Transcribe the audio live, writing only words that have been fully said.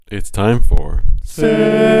It's time for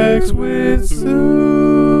Sex with Sue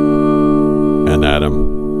and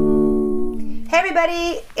Adam. Hey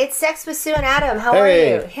everybody, it's Sex with Sue and Adam. How are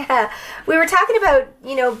Hey. you? Yeah, we were talking about,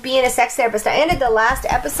 being a sex therapist. I ended the last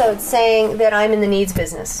episode saying that I'm in the needs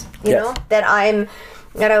business. You Yes. know, that I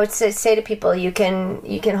would say to people, you can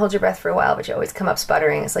hold your breath for a while, but you always come up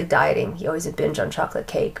sputtering. It's like dieting. You always binge on chocolate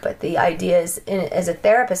cake. But the idea is, as a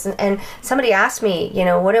therapist, and somebody asked me,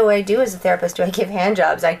 what do I do as a therapist? Do I give hand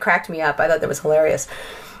jobs? I cracked me up. I thought that was hilarious.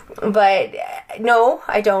 But no,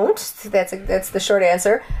 I don't. That's the short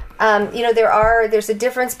answer. There's a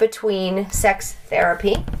difference between sex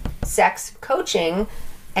therapy, sex coaching,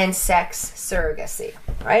 and sex surrogacy,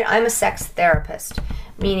 right? I'm a sex therapist,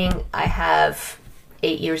 meaning I have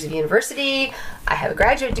 8 years of university, I have a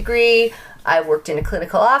graduate degree, I've worked in a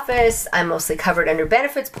clinical office, I'm mostly covered under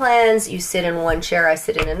benefits plans, you sit in one chair, I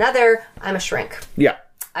sit in another, I'm a shrink. Yeah.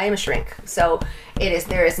 I am a shrink. So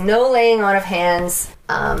there is no laying on of hands.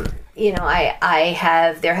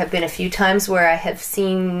 There have been a few times where I have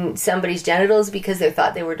seen somebody's genitals because they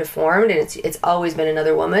thought they were deformed, and it's always been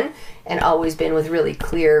another woman, and always been with really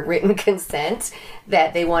clear written consent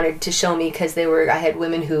that they wanted to show me, because I had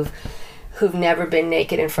women who've never been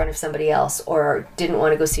naked in front of somebody else, or didn't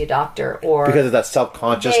want to go see a doctor, or Because of that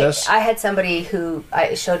self-consciousness? I had somebody who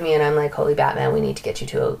showed me, and I'm like, holy Batman, we need to get you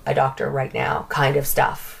to a doctor right now, kind of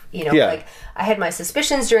stuff. Yeah. Like, I had my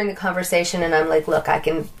suspicions during the conversation, and I'm like, look, I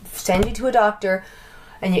can send you to a doctor,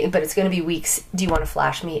 but it's going to be weeks. Do you want to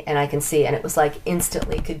flash me? And I can see. And it was like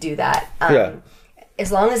instantly could do that. Yeah.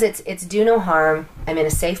 As long as it's do no harm, I'm in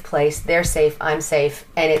a safe place, they're safe, I'm safe,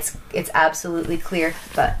 and it's absolutely clear.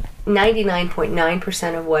 But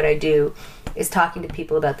 99.9% of what I do is talking to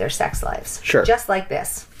people about their sex lives. Sure. Just like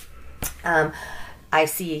this. I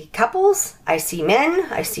see couples, I see men,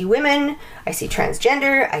 I see women, I see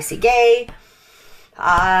transgender, I see gay.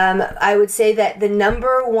 I would say that the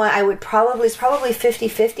number one, it's probably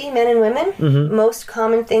 50-50, men and women. Mm-hmm. Most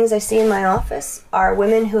common things I see in my office are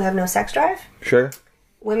women who have no sex drive, Sure.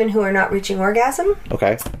 women who are not reaching orgasm,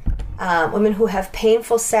 Okay. women who have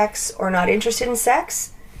painful sex or not interested in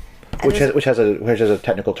sex. Which has a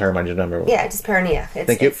technical term I just remember. Yeah, dyspareunia.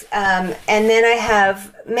 Thank you. And then I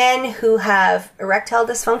have men who have erectile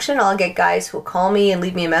dysfunction. I'll get guys who'll call me and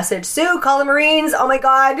leave me a message. Sue, call the Marines. Oh my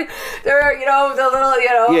God, they're the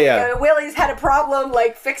little Willie's had a problem.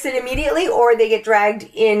 Like, fix it immediately. Or they get dragged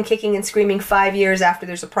in kicking and screaming 5 years after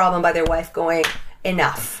there's a problem by their wife going,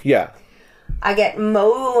 enough. Yeah. I get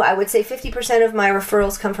I would say 50% of my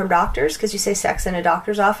referrals come from doctors, because you say sex in a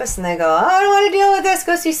doctor's office and they go, I don't want to deal with this,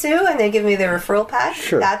 go see Sue, and they give me their referral pad.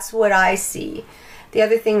 Sure. That's what I see. The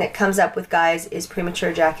other thing that comes up with guys is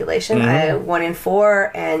premature ejaculation. Mm-hmm. 1 in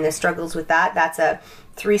 4, and the struggles with that. That's a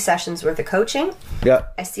 3 sessions worth of coaching. Yeah.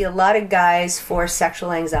 I see a lot of guys for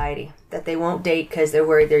sexual anxiety, that they won't date because they're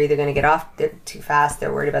worried they're either going to get off too fast,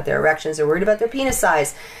 they're worried about their erections, they're worried about their penis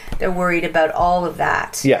size, they're worried about all of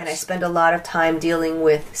that. Yes. And I spend a lot of time dealing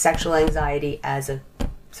with sexual anxiety as a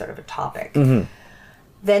sort of a topic. Mm-hmm.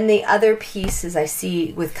 Then the other pieces I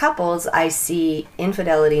see with couples, I see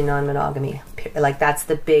infidelity, non-monogamy. Like, that's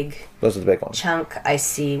the big... Those are the big ones. chunk I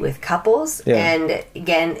see with couples. Yeah. And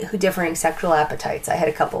again, differing sexual appetites. I had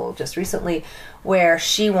a couple just recently where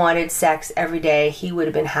she wanted sex every day. He would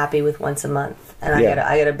have been happy with once a month. And I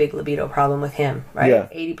got a big libido problem with him, right? Yeah.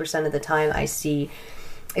 80% of the time I see,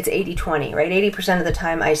 it's 80-20, right? 80% of the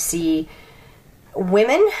time I see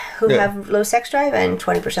women who have low sex drive, and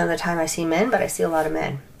 20% of the time I see men, but I see a lot of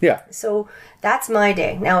men. Yeah. So that's my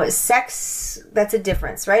day. Now, sex, that's a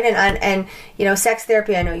difference, right? And sex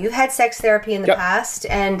therapy, I know you've had sex therapy in the past,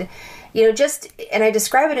 and and I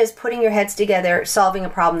describe it as putting your heads together, solving a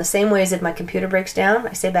problem, the same way as if my computer breaks down,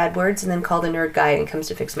 I say bad words and then call the nerd guy and he comes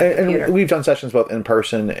to fix my computer. And we've done sessions both in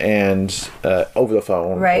person and over the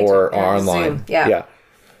phone, right, or online. Zoom. Yeah.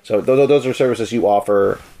 So those are services you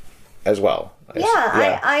offer as well.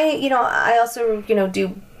 I also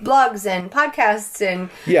do blogs and podcasts and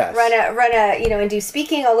run a and do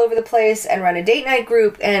speaking all over the place and run a date night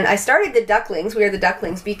group. And I started the Ducklings. We are the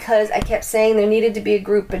Ducklings because I kept saying there needed to be a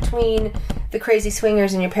group between the Crazy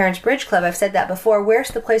Swingers and your parents' bridge club. I've said that before.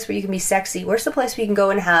 Where's the place where you can be sexy? Where's the place where you can go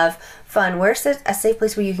and have fun? Where's a safe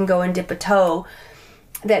place where you can go and dip a toe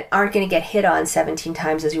that aren't going to get hit on 17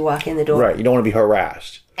 times as you walk in the door? Right. You don't want to be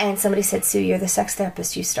harassed. And somebody said, Sue, you're the sex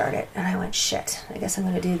therapist, you start it. And I went, shit, I guess I'm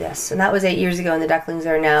going to do this. And that was 8 years ago, and the Ducklings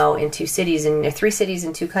are now in 2 cities, and 3 cities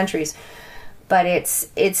in 2 countries. But to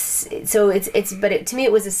me,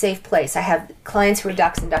 it was a safe place. I have clients who are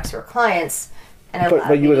ducks and ducks who are clients. And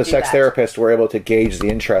but you as a sex therapist were able to gauge the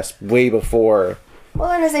interest way before Well,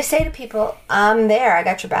 and as I say to people, I'm there. I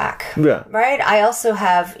got your back. Yeah. Right? I also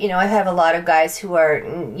have, I have a lot of guys who are,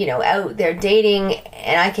 out there dating,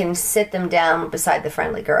 and I can sit them down beside the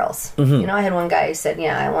friendly girls. I had one guy who said,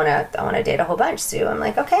 I want to date a whole bunch, Sue. I'm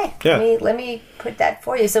like, okay, Yeah. let me put that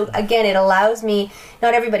for you. So again, it allows me,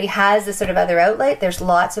 not everybody has this sort of other outlet. There's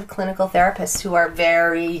lots of clinical therapists who are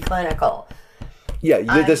very clinical.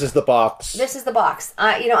 Yeah, this is the box. This is the box.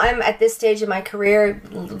 I'm at this stage of my career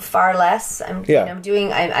far less.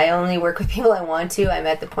 I only work with people I want to. I'm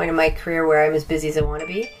at the point of my career where I'm as busy as I want to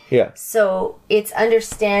be. Yeah. So it's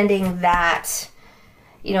understanding that,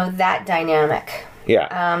 that dynamic.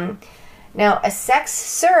 Yeah. Now, a sex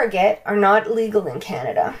surrogate are not legal in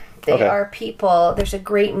Canada. They Okay. are people. There's a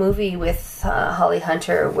great movie with Holly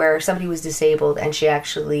Hunter where somebody was disabled and she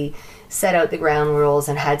actually set out the ground rules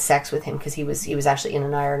and had sex with him because he was actually in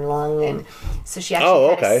an iron lung, and so she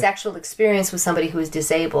actually had a sexual experience with somebody who was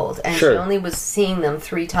disabled, and Sure. she only was seeing them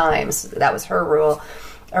 3 times. That was her rule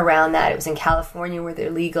around that. It was in California where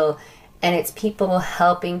they're legal, and it's people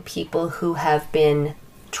helping people who have been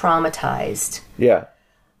traumatized Yeah.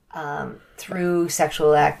 through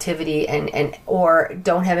sexual activity and or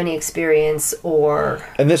don't have any experience or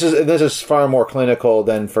And this is far more clinical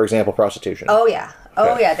than, for example, prostitution. oh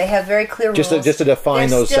yeah, they have very clear rules. Just to define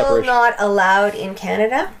They're those still separations. not allowed in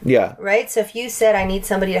Canada, Yeah. right? So if you said I need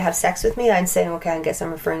somebody to have sex with me, I'm saying okay, I guess I'm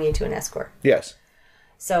referring you to an escort. Yes.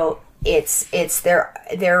 So it's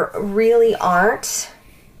there really aren't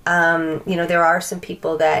there are some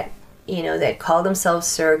people that that call themselves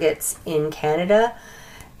surrogates in Canada.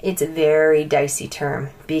 It's a very dicey term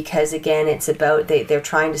because again it's about they're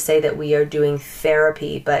trying to say that we are doing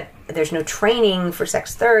therapy, but there's no training for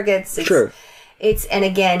sex surrogates. Sure. And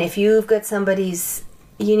again, if you've got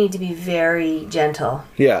you need to be very gentle.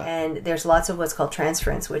 Yeah. And there's lots of what's called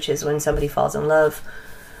transference, which is when somebody falls in love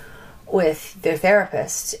with their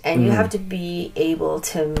therapist, and you have to be able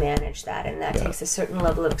to manage that, and that takes a certain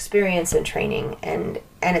level of experience and training. And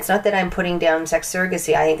it's not that I'm putting down sex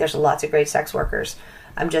surrogacy. I think there's lots of great sex workers.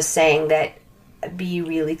 I'm just saying that be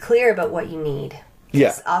really clear about what you need.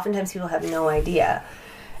 Yeah. Oftentimes people have no idea.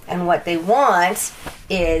 And what they want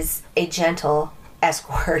is a gentle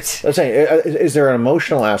escort. I'm saying, is there an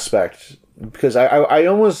emotional aspect? Because I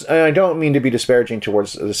almost, and I don't mean to be disparaging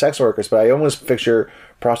towards the sex workers, but I almost picture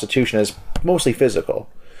prostitution as mostly physical.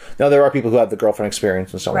 Now, there are people who have the girlfriend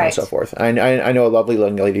experience and so on and so forth. I know a lovely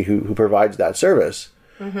young lady who provides that service,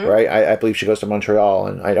 right? I believe she goes to Montreal,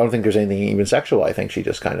 and I don't think there's anything even sexual. I think she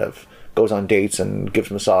just kind of goes on dates and gives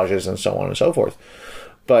massages and so on and so forth.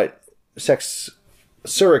 But sex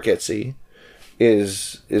surrogacy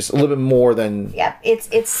is a little bit more than... Yeah,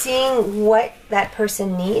 it's seeing what that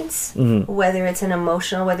person needs, whether it's an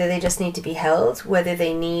emotional, whether they just need to be held, whether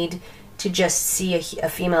they need to just see a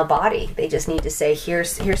female body. They just need to say,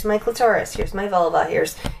 here's my clitoris, here's my vulva,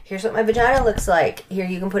 here's what my vagina looks like, here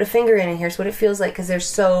you can put a finger in and here's what it feels like, because they're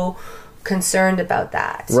so concerned about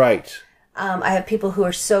that. Right. I have people who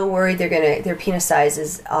are so worried their penis size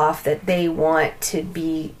is off that they want to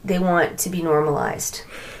be normalized.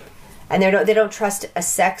 And they don't trust a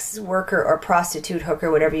sex worker or prostitute,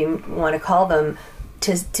 hooker, whatever you want to call them,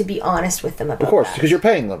 to be honest with them about that. Of course, because you're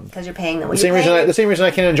paying them. Because you're paying them. The same reason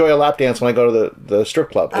I can't enjoy a lap dance when I go to the strip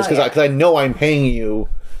club is because I know I'm paying you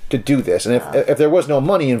to do this, and if there was no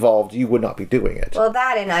money involved, you would not be doing it. Well,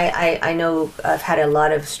 that, and I know I've had a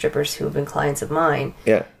lot of strippers who have been clients of mine.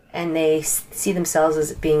 Yeah. And they see themselves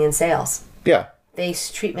as being in sales. Yeah. They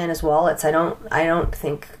treat men as wallets. I don't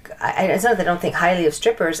think. It's not that I don't think highly of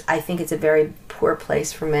strippers. I think it's a very poor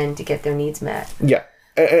place for men to get their needs met. Yeah.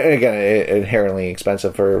 And again, inherently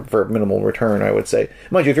expensive for minimal return, I would say.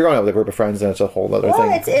 Mind you, if you're going out with a group of friends, then it's a whole other thing.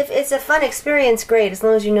 Well, if it's a fun experience, great, as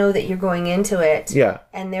long as you know that you're going into it. Yeah.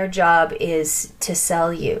 And their job is to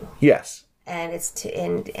sell you. Yes. And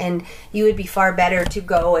and you would be far better to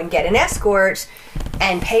go and get an escort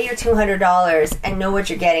and pay your $200 and know what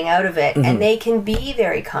you're getting out of it. And they can be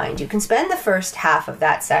very kind. You can spend the first half of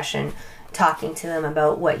that session talking to them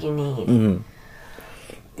about what you need.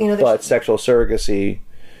 But sexual surrogacy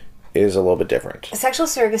is a little bit different. Sexual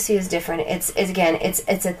surrogacy is different. It's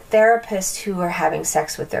a therapist who are having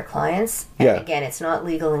sex with their clients. And again, it's not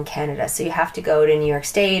legal in Canada. So you have to go to New York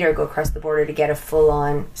State or go across the border to get a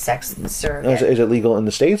full-on sex surrogate. Is it legal in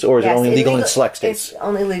the States, or is it only legal in select states? It's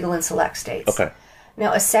only legal in select states. Okay.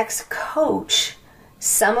 Now, a sex coach,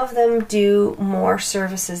 some of them do more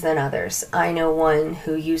services than others. I know one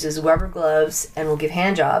who uses rubber gloves and will give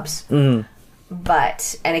hand jobs.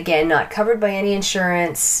 But, and again, not covered by any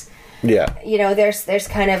insurance. Yeah. There's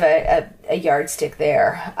kind of a yardstick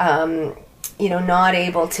there. not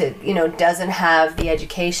able to, doesn't have the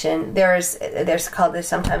education. There's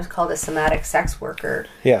sometimes called a somatic sex worker.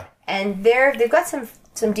 Yeah. And they've got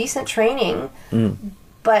some decent training, and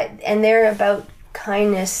they're about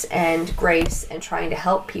kindness and grace and trying to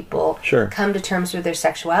help people Sure. come to terms with their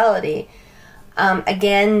sexuality.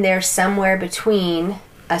 Again, they're somewhere between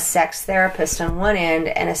a sex therapist on one end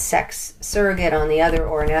and a sex surrogate on the other,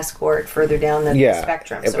 or an escort further down the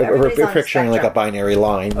spectrum. So if we're picturing like a binary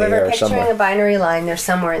line, or if we're picturing somewhere. a binary line, they're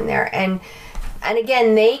somewhere in there. And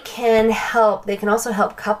again, they can help. They can also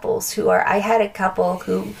help couples who are. I had a couple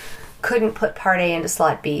who couldn't put part A into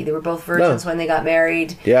slot B. They were both virgins when they got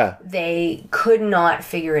married. Yeah. They could not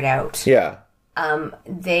figure it out. Yeah.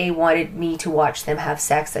 They wanted me to watch them have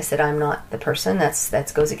sex. I said, I'm not the person.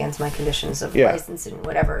 That goes against my conditions of license and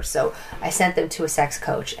whatever. So I sent them to a sex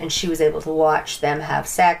coach, and she was able to watch them have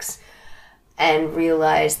sex and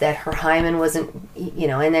realize that her hymen wasn't,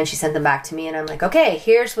 and then she sent them back to me, and I'm like, okay,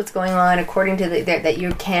 here's what's going on according to that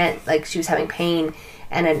you can't, like, she was having pain,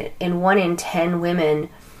 and in 1 in 10 women,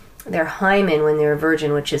 their hymen, when they're a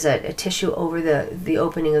virgin, which is a tissue over the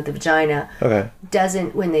opening of the vagina,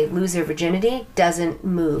 doesn't, when they lose their virginity, doesn't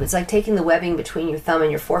move. It's like taking the webbing between your thumb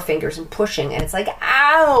and your forefingers and pushing, and it's like,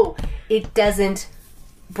 ow! It doesn't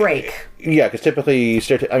break. Yeah, because typically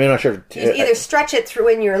I'm not sure. You either stretch it through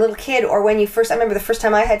when you're a little kid, or when you first. I remember the first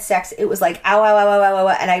time I had sex, it was like ow, ow, ow, ow, ow, ow,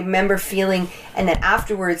 and I remember feeling, and then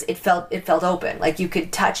afterwards it felt open, like you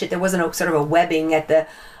could touch it. There wasn't a sort of a webbing at the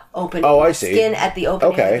opening. Oh, I see. Skin at the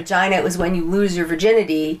opening of the vagina. It was when you lose your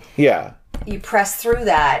virginity. Yeah. You press through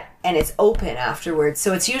that, and it's open afterwards.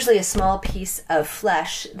 So it's usually a small piece of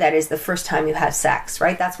flesh that is the first time you have sex,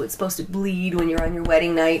 right? That's what's supposed to bleed when you're on your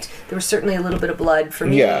wedding night. There was certainly a little bit of blood for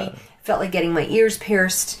me. Yeah. Felt like getting my ears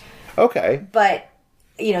pierced. Okay. But,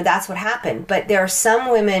 that's what happened. But there are some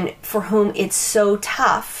women for whom it's so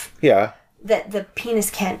tough that the penis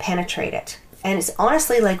can't penetrate it. And it's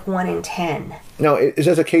honestly like 1 in 10. Now, is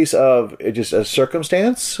this a case of just a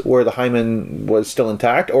circumstance where the hymen was still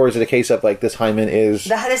intact, or is it a case of like this hymen is...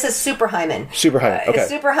 This is super hymen. Super hymen, okay.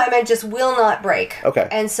 Super hymen just will not break. Okay.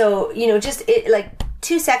 And so, just like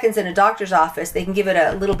 2 seconds in a doctor's office, they can give it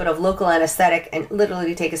a little bit of local anesthetic and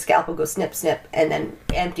literally take a scalpel, go snip, snip, and then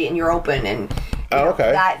empty, and you're open. And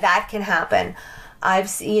that can happen. I've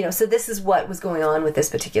seen, so this is what was going on with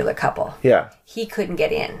this particular couple. Yeah. He couldn't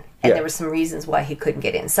get in, and there were some reasons why he couldn't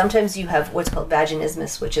get in. Sometimes you have what's called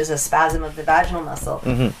vaginismus, which is a spasm of the vaginal muscle,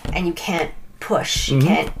 and you can't push, you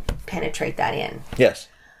can't penetrate that in. Yes.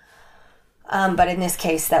 But in this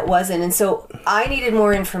case, that wasn't, and so I needed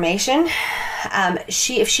more information.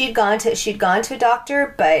 She'd gone to a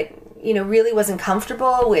doctor, but really wasn't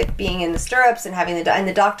comfortable with being in the stirrups and having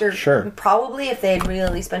the doctor probably, if they had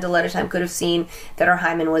really spent a lot of time, could have seen that her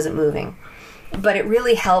hymen wasn't moving. But it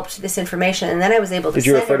really helped, this information, and then I was able to. Did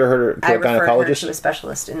you refer her to a gynecologist? I referred her to a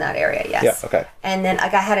specialist in that area. Yes. Yeah. Okay. And then I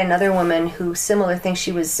had another woman who, similar thing.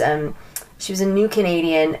 She was a new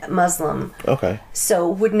Canadian Muslim. Okay. So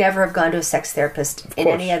would never have gone to a sex therapist in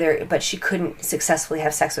any other, but she couldn't successfully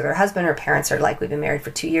have sex with her husband. Her parents are like, we've been married for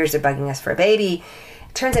 2 years. They're bugging us for a baby.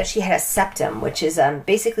 Turns out she had a septum, which is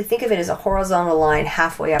basically, think of it as a horizontal line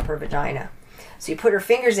halfway up her vagina. So you put her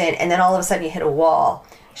fingers in, and then all of a sudden you hit a wall.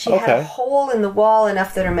 She had a hole in the wall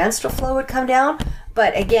enough that her menstrual flow would come down.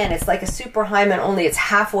 But again, it's like a super hymen, only it's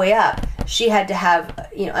halfway up. She had to have,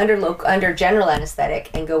 under general anesthetic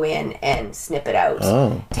and go in and snip it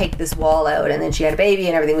out, take this wall out, and then she had a baby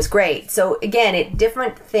and everything was great. So again,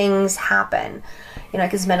 different things happen. I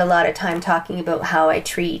could spend a lot of time talking about how I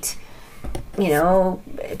treat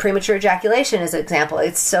premature ejaculation as an example.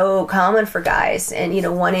 It's so common for guys, and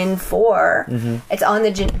 1 in 4, it's on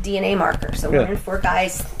the DNA marker. So 1 in 4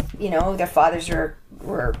 guys, their fathers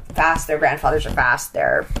were fast, their grandfathers are fast.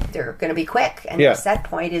 They're going to be quick, and their set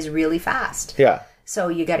point is really fast. Yeah. So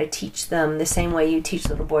you got to teach them the same way you teach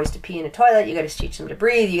little boys to pee in a toilet. You got to teach them to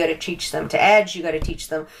breathe. You got to teach them to edge. You got to teach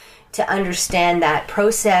them to understand that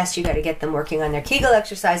process. You got to get them working on their Kegel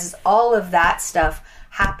exercises. All of that stuff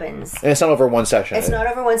happens. And it's not over one session. It's not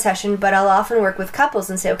over one session, but I'll often work with couples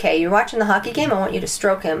and say, okay, you're watching the hockey game, I want you to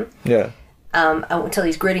stroke him. Yeah. Until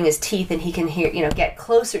he's gritting his teeth and he can hear, get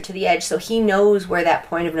closer to the edge so he knows where that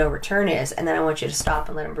point of no return is, and then I want you to stop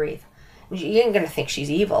and let him breathe. You ain't going to think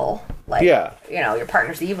she's evil. Like, your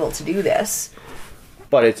partner's evil to do this.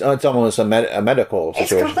 But it's almost a medical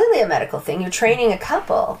situation. It's completely a medical thing. You're training a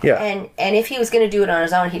couple. Yeah. And if he was going to do it on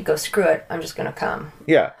his own, he'd go, screw it, I'm just going to come.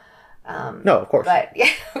 Yeah. No, of course. But yeah,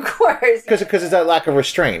 of course. Because it's that lack of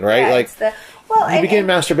restraint, right? Yeah, like it's the, well, you begin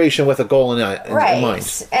masturbation with a goal in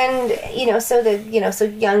mind. And so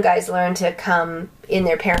young guys learn to come in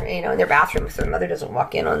their in their bathroom if their mother doesn't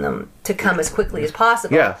walk in on them, to come as quickly as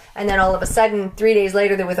possible. Yeah. And then all of a sudden, 3 days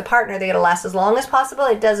later, they're with a partner. They got to last as long as possible.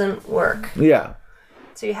 It doesn't work. Yeah.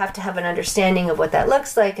 So you have to have an understanding of what that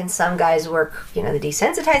looks like. And some guys work, the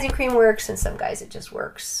desensitizing cream works, and some guys it just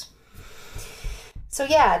works. So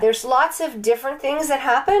yeah, there's lots of different things that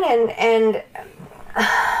happen, and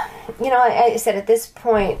I said at this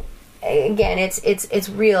point, again, it's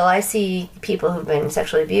real. I see people who've been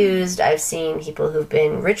sexually abused. I've seen people who've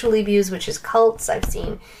been ritually abused, which is cults. I've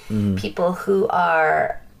seen people who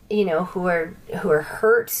are, who are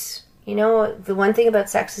hurt. The one thing about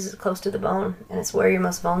sex is it's close to the bone, and it's where you're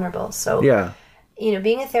most vulnerable. So yeah,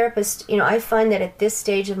 being a therapist, I find that at this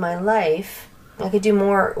stage of my life, I could do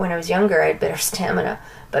more when I was younger. I had better stamina.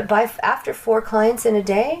 But after 4 clients in a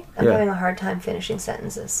day, I'm having a hard time finishing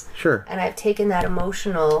sentences. Sure. And I've taken that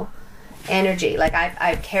emotional energy. Like,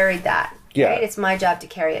 I've carried that. Yeah. Right? It's my job to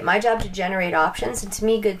carry it. My job to generate options. And to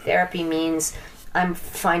me, good therapy means I'm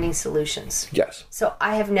finding solutions. Yes. So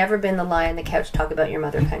I have never been the lie on the couch, talk about your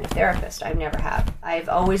mother kind of therapist. I've never have. I've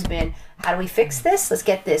always been, how do we fix this? Let's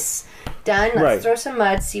get this done. Let's throw some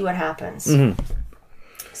mud, see what happens. Mm-hmm.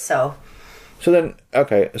 So then,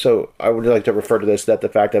 okay, so I would like to refer to this, that the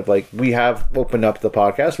fact that, like, we have opened up the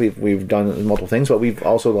podcast, we've done multiple things, but we've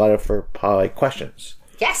also allowed it for questions.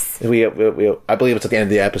 Yes. We I believe it's at the end of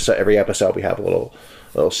the episode. Every episode we have a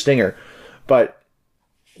little stinger. But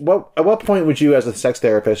at what point would you, as a sex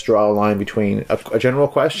therapist, draw a line between a general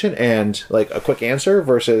question and, like, a quick answer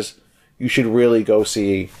versus you should really go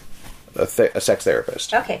see a sex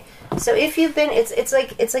therapist? Okay. So if you've been, it's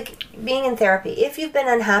like being in therapy. If you've been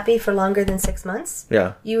unhappy for longer than 6 months,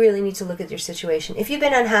 you really need to look at your situation. If you've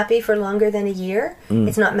been unhappy for longer than a year,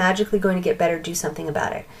 it's not magically going to get better. Do something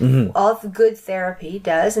about it. Mm-hmm. All the good therapy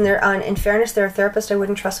does, and in fairness, there are therapists I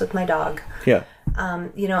wouldn't trust with my dog. Yeah.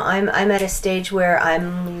 I'm at a stage where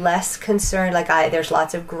I'm less concerned. Like, there's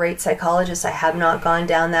lots of great psychologists. I have not gone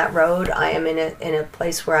down that road. I am in a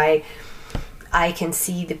place where I can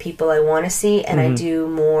see the people I want to see, and I do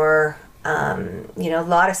more, a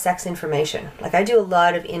lot of sex information. Like, I do a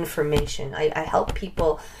lot of information. I help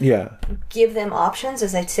people give them options.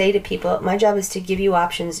 As I say to people, my job is to give you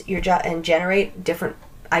options, your job, and generate different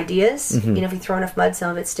ideas. If you throw enough mud,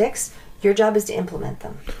 some of it sticks. Your job is to implement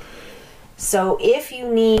them. So if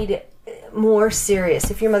you need more serious,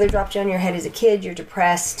 if your mother dropped you on your head as a kid, you're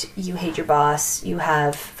depressed, you hate your boss, you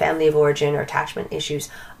have family of origin or attachment issues,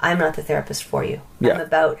 I'm not the therapist for you. I'm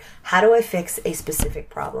about, how do I fix a specific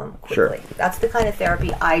problem quickly? Sure. That's the kind of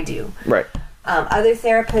therapy I do. Right. Other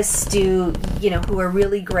therapists do, who are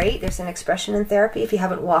really great. There's an expression in therapy: if you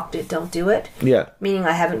haven't walked it, don't do it. Yeah. Meaning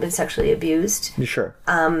I haven't been sexually abused. Sure.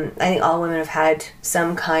 I think all women have had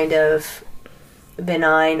some kind of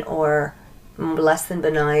benign or less than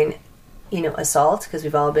benign assault, because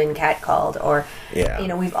we've all been catcalled, or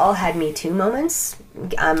we've all had Me Too moments,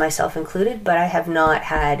 myself included, but I have not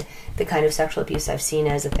had the kind of sexual abuse I've seen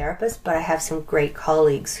as a therapist. But I have some great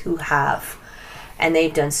colleagues who have, and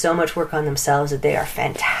they've done so much work on themselves that they are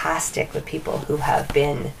fantastic with people who have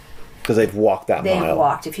been, because they've walked that mile. They've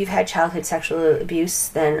walked. If you've had childhood sexual abuse,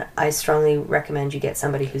 then I strongly recommend you get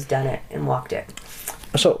somebody who's done it and walked it.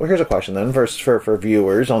 So here's a question then, for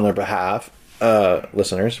viewers on their behalf,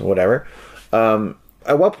 listeners, whatever.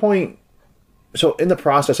 At what point, so in the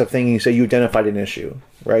process of thinking, say you identified an issue,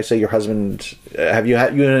 right? Say your husband, you and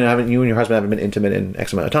your husband haven't been intimate in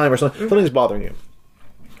X amount of time or something, something's bothering you.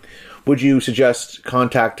 Would you suggest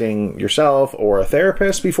contacting yourself or a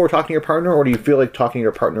therapist before talking to your partner, or do you feel like talking to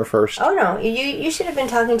your partner first? Oh no, you should have been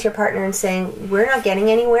talking to your partner and saying, we're not getting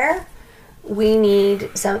anywhere. We need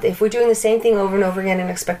something. If we're doing the same thing over and over again and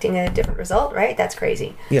expecting a different result, right? That's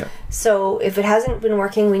crazy. Yeah. So if it hasn't been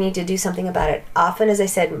working, we need to do something about it. Often, as I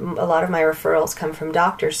said, a lot of my referrals come from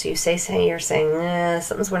doctors. So you're saying,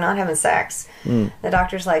 something's, we're not having sex. The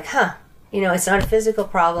doctor's like, it's not a physical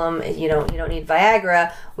problem. You don't need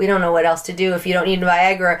Viagra. We don't know what else to do. If you don't need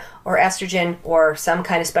Viagra or estrogen or some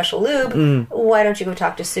kind of special lube, why don't you go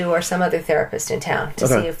talk to Sue or some other therapist in town to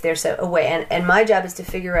see if there's a way. And my job is to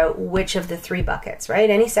figure out which of the 3 buckets, right?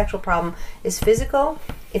 Any sexual problem is physical,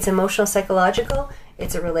 it's emotional, psychological,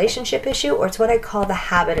 it's a relationship issue, or it's what I call the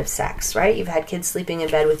habit of sex, right? You've had kids sleeping in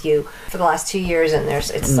bed with you for the last 2 years, and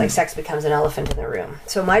it's like sex becomes an elephant in the room.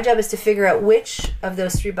 So my job is to figure out which of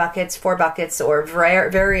those 3 buckets, 4 buckets, or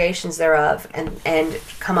variations thereof, and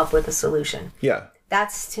come up with a solution. Yeah.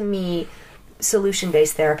 That's, to me,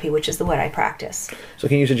 solution-based therapy, which is what I practice. So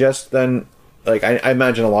can you suggest then, like I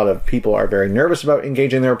imagine a lot of people are very nervous about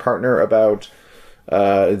engaging their partner about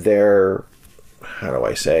their, how do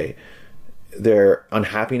I say, their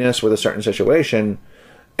unhappiness with a certain situation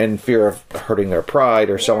and fear of hurting their pride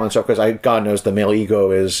or so on and so, because God knows the male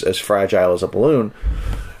ego is as fragile as a balloon.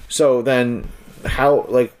 So then how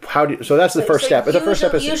do so that's the first step. The first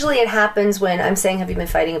step is usually it happens when I'm saying, have you been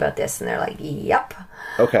fighting about this? And they're like, yep.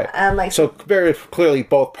 Okay. So very clearly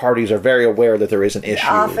both parties are very aware that there is an issue.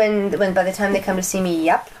 Often when by the time they come to see me,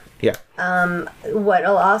 yep. Yeah. What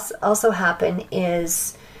will also happen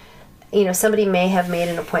is, somebody may have made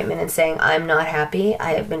an appointment and saying, I'm not happy.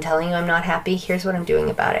 I have been telling you I'm not happy. Here's what I'm doing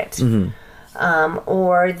about it. Mm-hmm.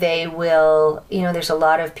 Or they will, there's a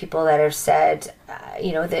lot of people that have said,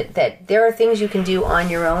 that there are things you can do on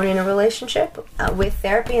your own in a relationship with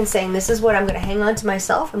therapy, and saying, this is what I'm going to hang on to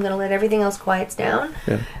myself. I'm going to let everything else quiet down.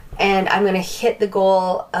 Yeah. And I'm going to hit the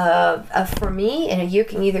goal of for me, and you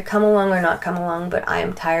can either come along or not come along, but I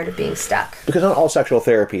am tired of being stuck. Because not all sexual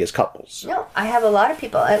therapy is couples. No, I have a lot of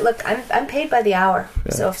people. Look, I'm paid by the hour.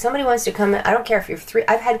 Yeah. So if somebody wants to come in, I don't care if you're 3.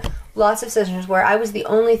 I've had lots of sessions where I was the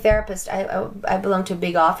only therapist. I belonged to a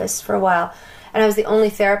big office for a while, and I was the only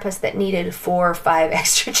therapist that needed 4 or 5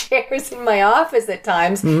 extra chairs in my office at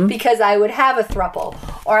times, because I would have a throuple,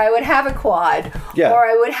 or I would have a quad, or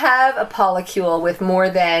I would have a polycule with more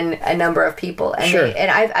than a number of people. And sure.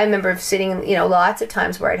 I remember sitting, lots of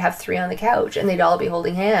times where I'd have 3 on the couch, and they'd all be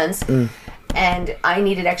holding hands. And I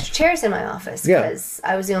needed extra chairs in my office because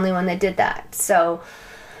I was the only one that did that. So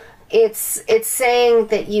it's saying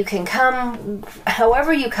that you can come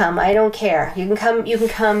however you come. I don't care. You can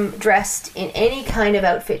come dressed in any kind of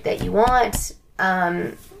outfit that you want.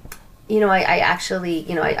 I actually,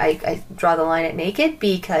 I draw the line at naked,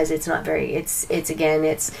 because it's not very, you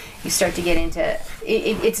start to get into,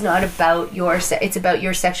 it's not about it's about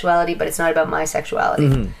your sexuality, but it's not about my sexuality.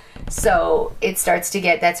 Mm-hmm. So that starts to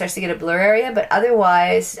get a blur area. But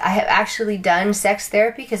otherwise, I have actually done sex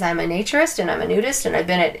therapy because I'm a naturist and I'm a nudist, and I've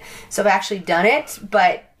actually done it,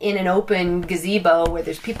 but in an open gazebo where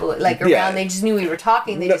there's people around. They just knew we were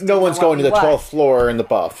talking. No one's going to the 12th floor in the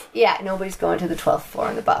buff. Yeah, nobody's going to the 12th floor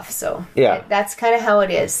in the buff. So that's kind of how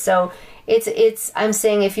it is. So I'm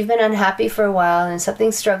saying, if you've been unhappy for a while and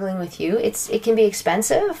something's struggling with you, it can be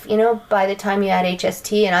expensive. By the time you add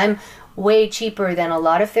HST, and I'm way cheaper than a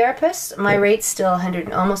lot of therapists. My rate's still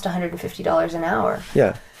almost $150 an hour.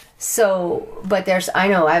 Yeah. So, but I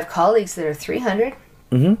have colleagues that are $300.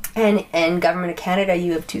 Mm-hmm. And Government of Canada,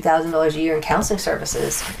 you have $2,000 a year in counseling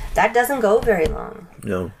services. That doesn't go very long.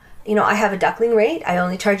 No. I have a duckling rate. I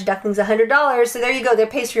only charge ducklings $100. So there you go.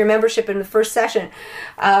 That pays for your membership in the first session.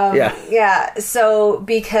 Yeah. So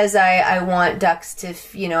because I want ducks to,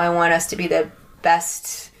 I want us to be the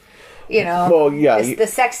best. The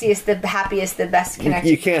sexiest, the happiest, the best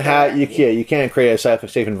connection. You can't create a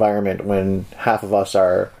safe environment when half of us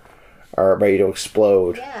are ready to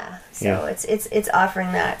explode. Yeah. So it's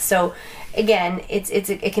offering that. So again,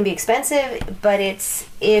 it can be expensive, but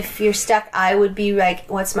if you're stuck, I would be like,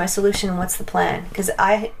 what's my solution? What's the plan? Because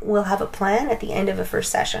I will have a plan at the end of a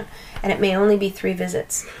first session, and it may only be 3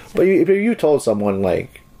 visits. But if you told someone,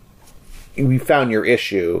 like, we found your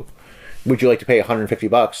issue, would you like to pay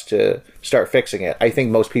 $150 to start fixing it? I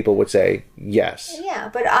think most people would say yes.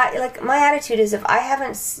 Yeah, but my attitude is, if I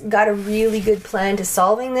haven't got a really good plan to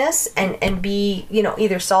solving this and be,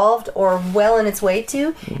 either solved or well in its way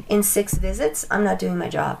to in 6 visits, I'm not doing my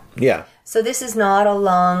job. Yeah. So this is not a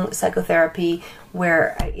long psychotherapy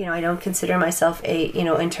where, I don't consider myself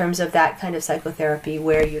in terms of that kind of psychotherapy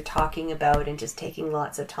where you're talking about and just taking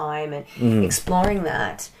lots of time and exploring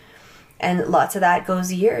that. And lots of that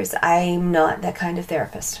goes years. I'm not that kind of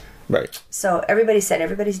therapist. Right. So everybody's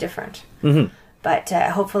different. Mm-hmm. But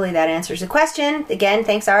hopefully that answers the question. Again,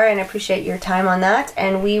 thanks, Ara, and I appreciate your time on that.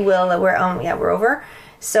 And we will. We're over.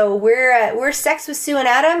 So we're Sex with Sue and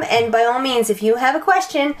Adam. And by all means, if you have a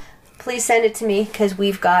question, please send it to me, because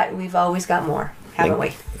we've always got more, haven't we?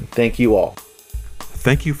 Thank you all.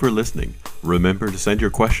 Thank you for listening. Remember to send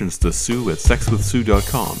your questions to Sue at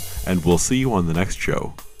sexwithsue.com, and we'll see you on the next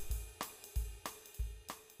show.